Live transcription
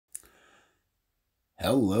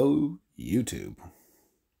Hello, YouTube.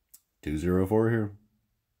 204 here.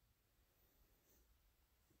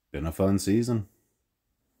 Been a fun season.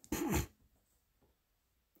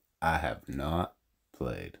 I have not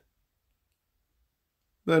played.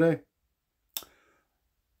 But hey,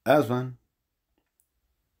 that's fun.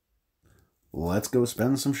 Let's go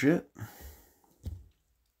spend some shit.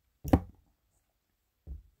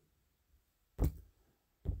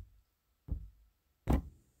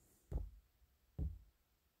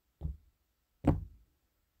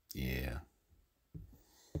 Yeah.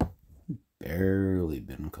 Barely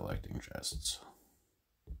been collecting chests.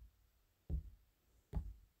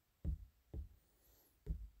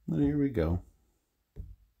 But here we go.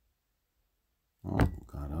 Oh,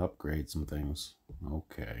 gotta upgrade some things.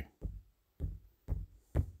 Okay.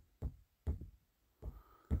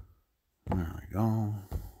 There we go.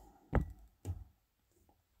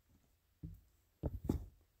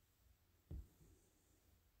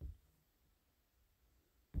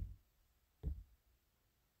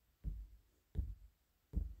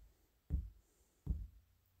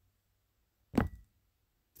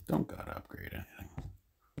 Don't gotta upgrade anything.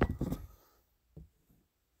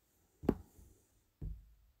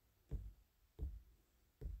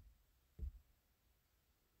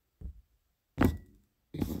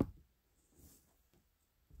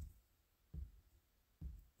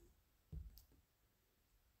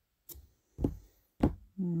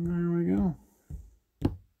 There we go.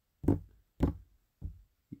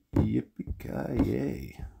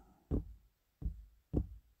 Yippee-ki-yay.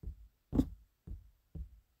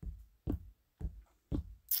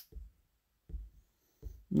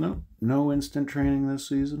 No instant training this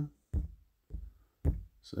season.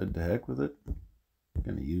 Said to heck with it.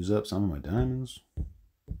 Gonna use up some of my diamonds.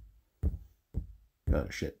 Got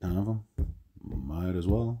a shit ton of them. Might as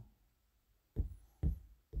well.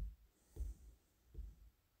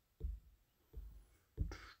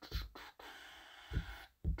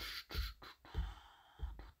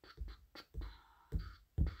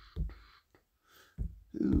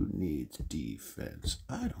 Who needs defense?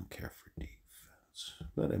 I don't care for defense,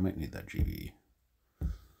 but I might need that GB.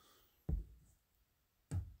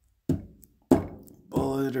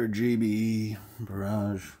 Bullet or GB,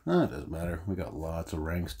 barrage, it doesn't matter. We got lots of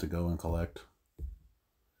ranks to go and collect.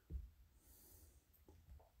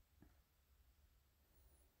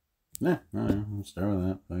 Yeah, alright, let's start with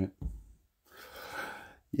that. Right.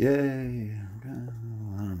 Yay! I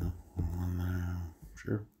don't know. One there,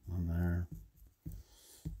 sure. One there.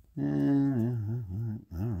 Yeah, I don't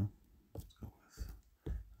know. Let's go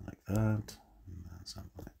with like that, and then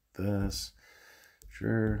something like this.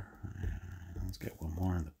 Sure. Let's get one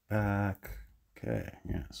more in the back. Okay,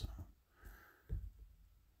 yeah, so.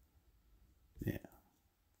 Yeah.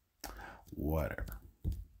 Whatever.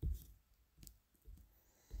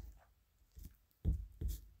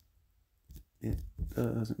 It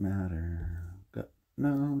doesn't matter. Got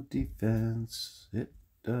no defense. It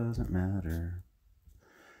doesn't matter.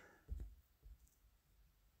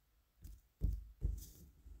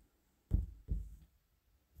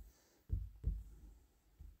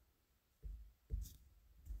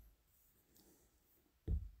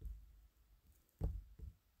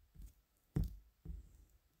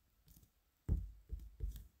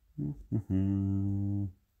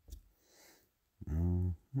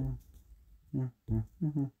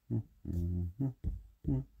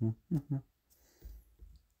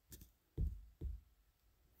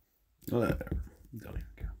 Whatever. Don't even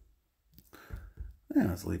care. Yeah,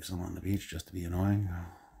 let's leave some on the beach just to be annoying.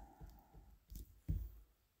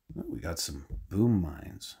 Oh, we got some boom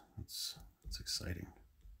mines. That's exciting.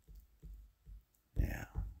 Yeah,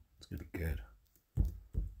 it's gonna be good.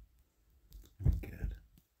 It's gonna be good.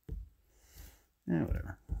 Yeah,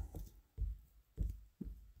 whatever.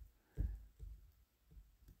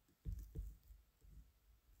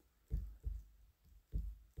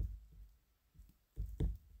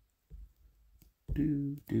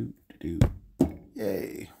 Do.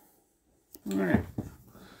 Yay. Alright.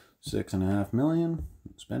 6.5 million.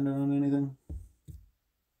 Spend it on anything.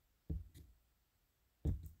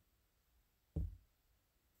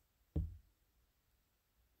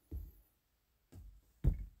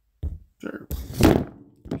 Sure.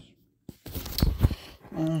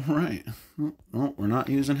 Alright. Oh, we're not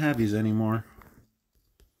using heavies anymore.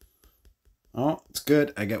 Oh, it's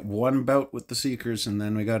good. I get one bout with the Seekers and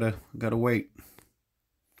then we gotta wait.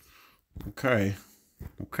 Okay.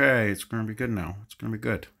 Okay, it's gonna be good now. It's gonna be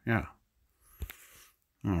good. Yeah.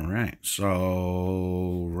 Alright,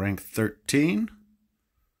 so rank 13.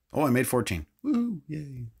 Oh, I made 14. Woo,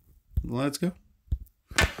 yay. Let's go.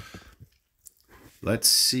 Let's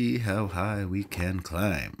see how high we can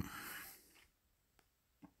climb.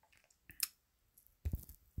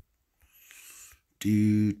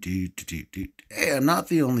 Hey, I'm not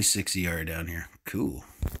the only 6ER down here. Cool.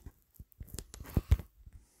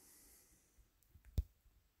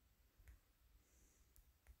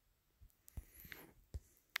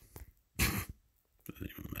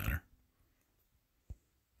 Doesn't even matter.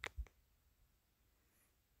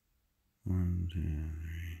 1, 2, 3.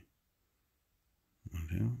 1,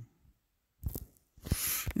 2.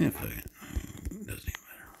 Yeah, fuck it. Doesn't even matter.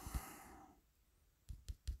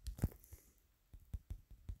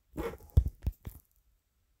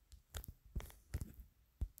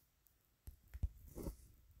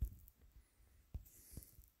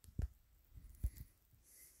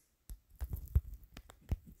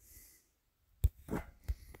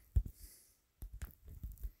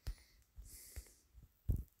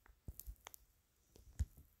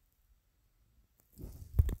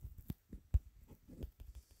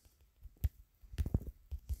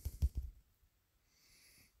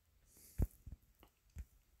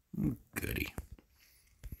 Goody.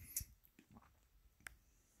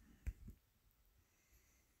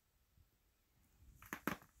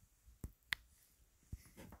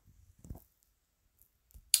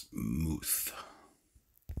 Muth.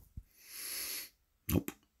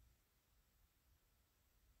 Nope.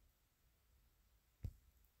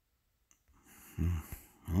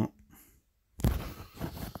 Oh.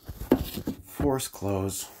 Force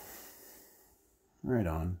close. Right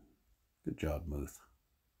on. Good job, Muth.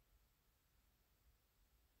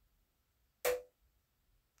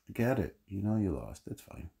 Get it. You know you lost. It's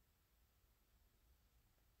fine.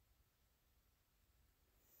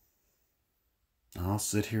 I'll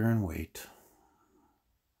sit here and wait.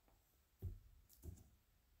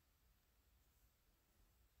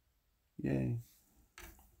 Yay.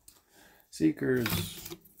 Seekers,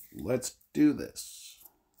 let's do this.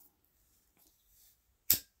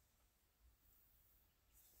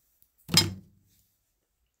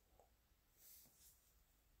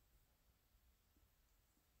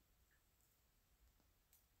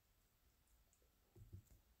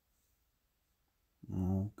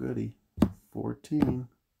 Oh, goody. 14.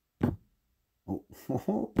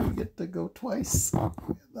 Oh, we get to go twice. Look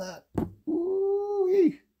at that.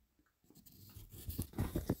 Ooh-wee.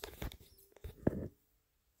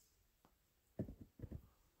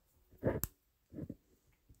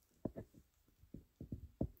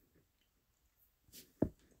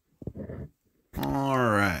 All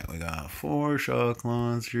right, we got 4 shock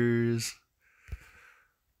launchers.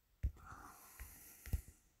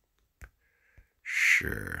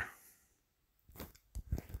 Sure.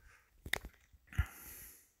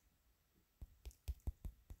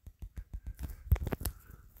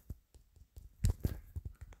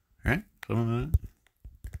 All right, some of that.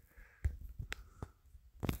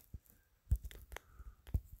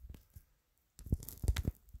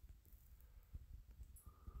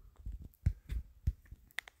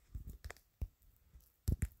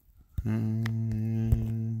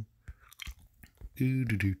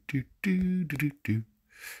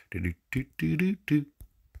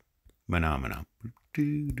 Phenomena.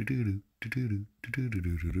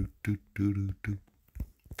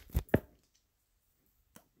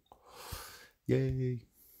 Yay.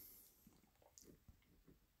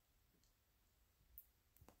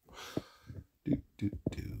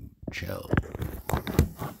 Chill.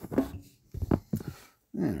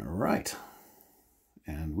 All right.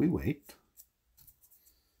 And we wait.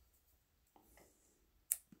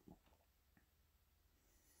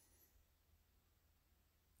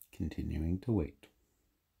 Continuing to wait.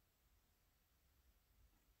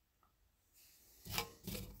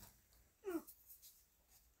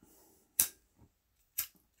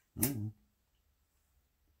 Oh.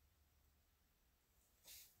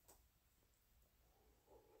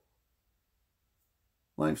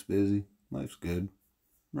 Life's busy. Life's good.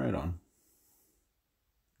 Right on.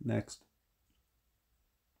 Next.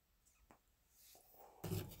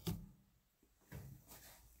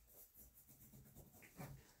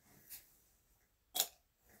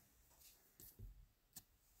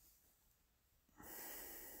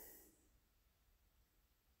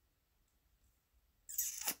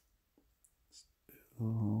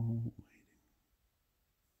 Oh,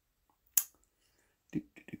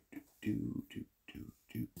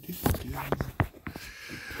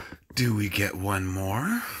 do we get one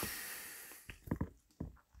more?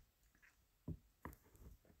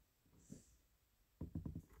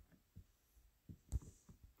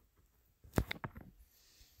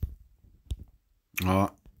 Oh,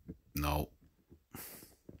 no.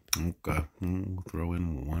 Okay, we'll throw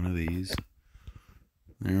in one of these.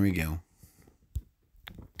 There we go.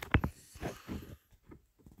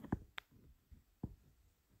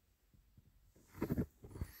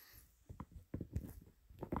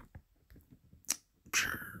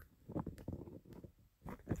 Sure.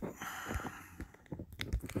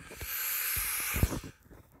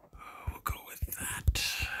 We'll go with that.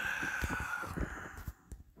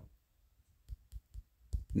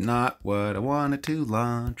 Not what I wanted to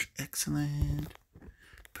launch. Excellent.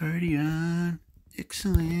 Party on.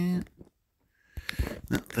 Excellent.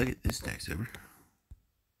 No, look at this stack's over.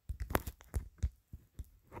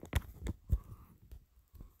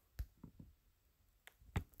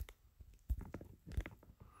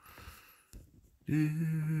 Do do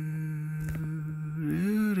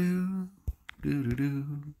do do do do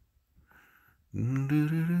do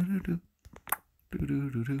do do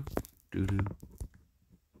do do do.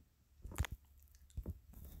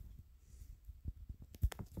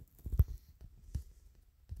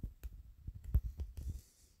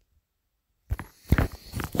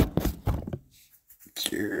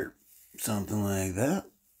 Sure, something like that.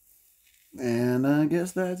 And I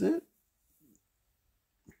guess that's it.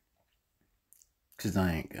 Because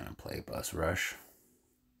I ain't gonna play Bus Rush.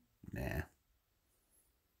 Nah.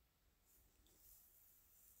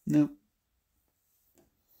 Nope.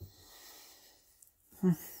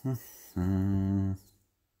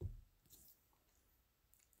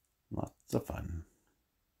 Lots of fun.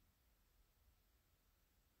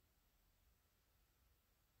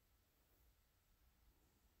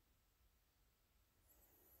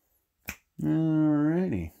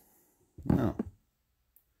 Alrighty. Well,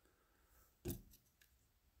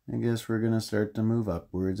 I guess we're gonna start to move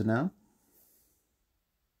upwards now.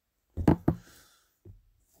 Got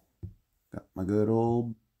my good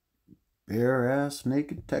old bare ass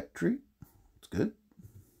naked tech tree. It's good.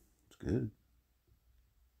 It's good.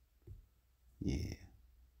 Yeah.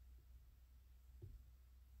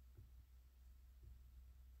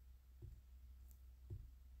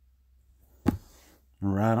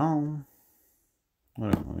 Right on.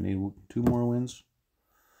 What else? We need 2 more wins.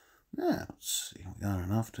 Yeah, let's see. We got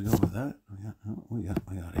enough to go with that. We got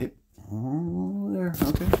 8. Oh, there.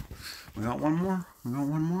 Okay. We got 1 more. We got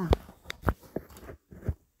 1 more.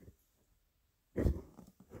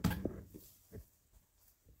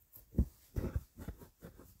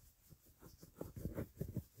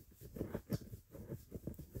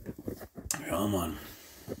 Come on.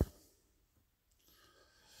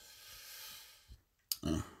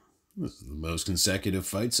 This is the most consecutive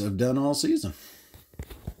fights I've done all season.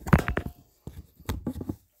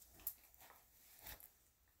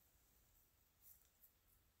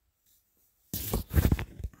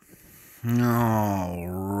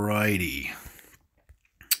 Alrighty.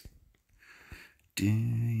 Do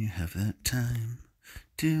you have that time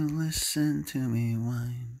to listen to me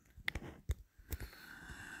whine?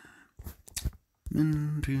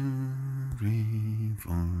 1, 2, 3,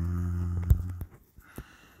 4.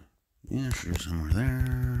 Yeah, sure, somewhere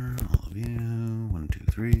there. All of you. 1, 2,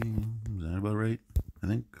 3. Is that about right? I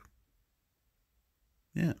think.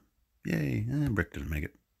 Yeah. Yay. Brick didn't make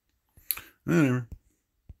it. Whatever.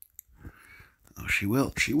 Oh, she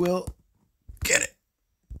will. She will. Get it.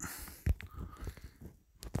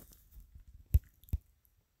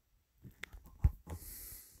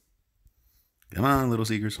 Come on, little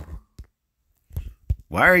seekers.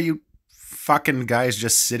 Why are you fucking guys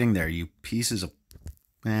just sitting there, you pieces of...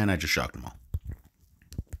 Man, I just shocked them all.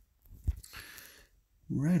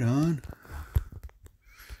 Right on.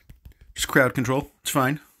 Just crowd control. It's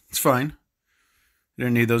fine. It's fine. You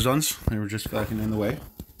didn't need those ones. They were just fucking in the way.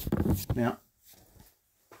 Yeah.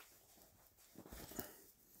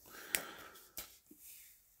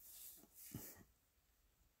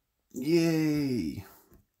 Yay.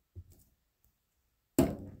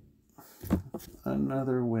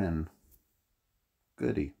 Another win.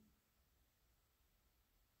 Goody.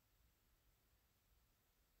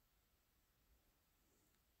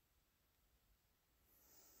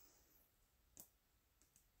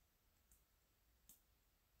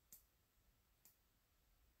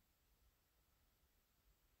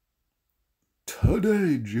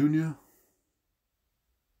 Today, Junior.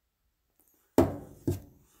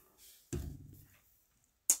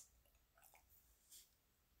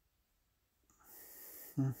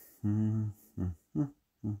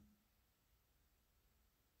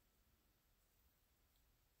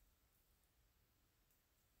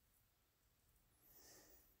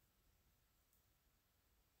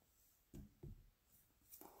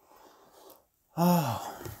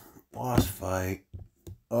 Oh, boss fight.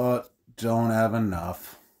 Don't have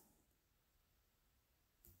enough.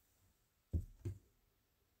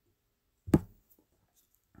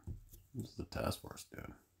 What's the task force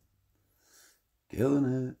doing? Killing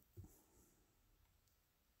it.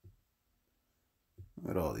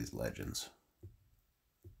 Look at all these legends.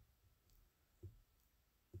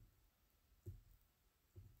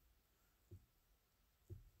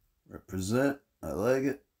 Represent. I like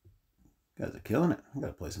it. Guys are killing it. I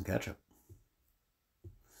gotta play some catch up.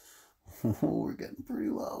 We're getting pretty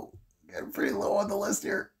low. Getting pretty low on the list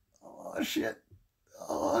here. Oh shit.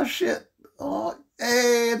 Oh shit. Oh,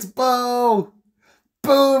 hey, it's Bo.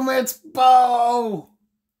 Boom, it's Bo.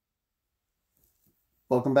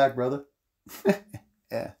 Welcome back, brother.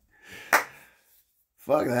 Yeah.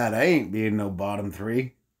 Fuck that. I ain't being no bottom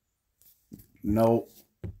 3. No.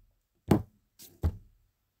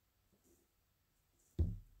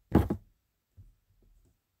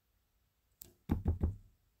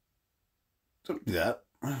 Don't do that.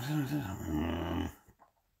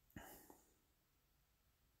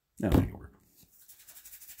 That'll make it work.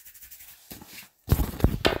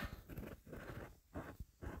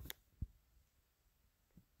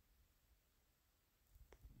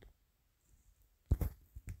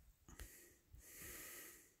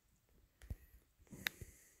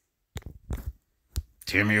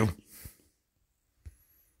 Damn you.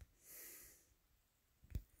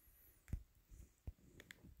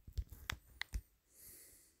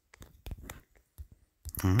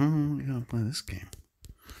 Oh, we gotta play this game.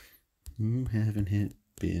 You haven't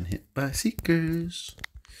been hit by seekers.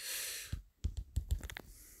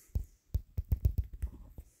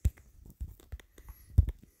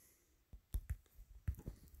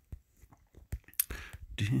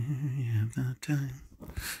 Do you have the time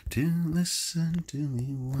to listen to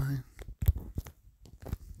me whine?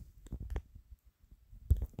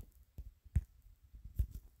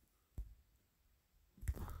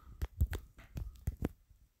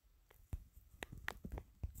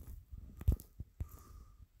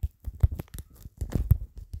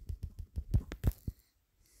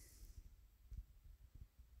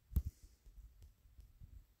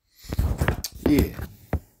 Yeah,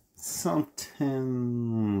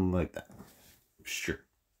 something like that. Sure,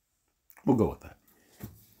 we'll go with that.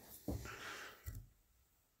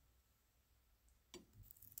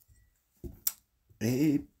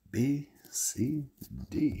 A, B, C,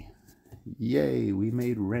 D. Yay, we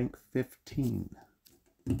made rank 15.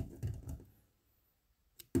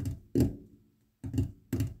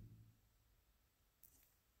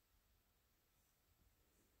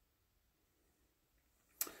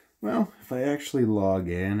 Well, if I actually log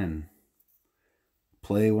in and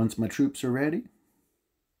play once my troops are ready,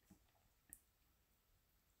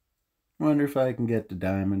 wonder if I can get to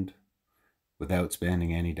diamond without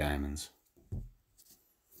spending any diamonds.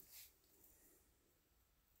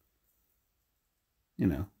 You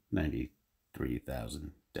know,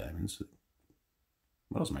 93,000 diamonds.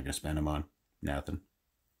 What else am I going to spend them on? Nothing.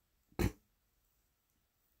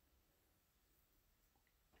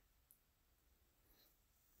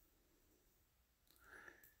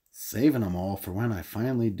 Saving them all for when I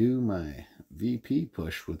finally do my VP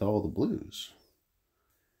push with all the blues.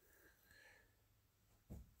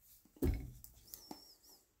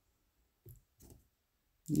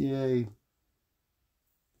 Yay.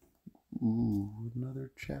 Ooh, another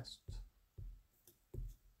chest.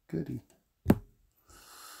 Goody.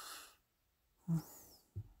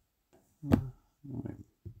 Yeah,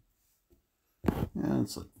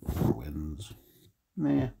 it's like 4 wins.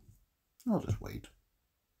 Nah, I'll just wait.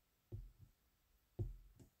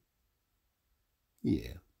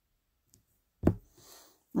 Yeah.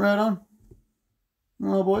 Right on.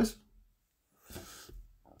 Well, boys.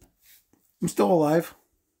 I'm still alive.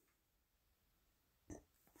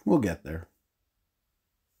 We'll get there.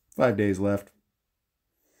 5 days left.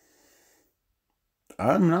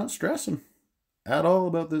 I'm not stressing at all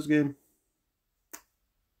about this game.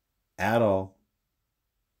 At all.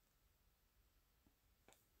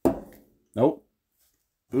 Nope.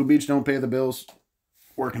 Food Beach don't pay the bills.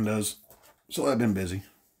 Working does. So I've been busy.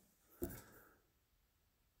 It's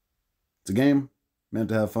a game. Meant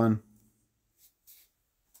to have fun.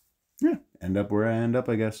 Yeah. End up where I end up,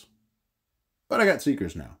 I guess. But I got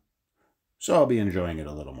Seekers now. So I'll be enjoying it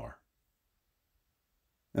a little more.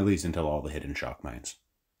 At least until all the hidden shock mines.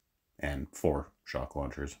 And 4 shock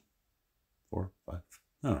launchers. 4, 5.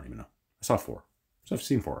 I don't even know. I saw 4. So I've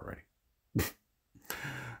seen 4 already.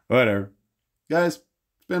 Whatever. Guys,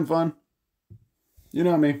 it's been fun. You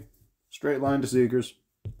know me. Straight line to Seekers.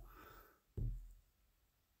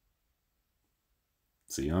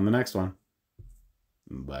 See you on the next one.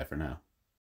 Bye for now.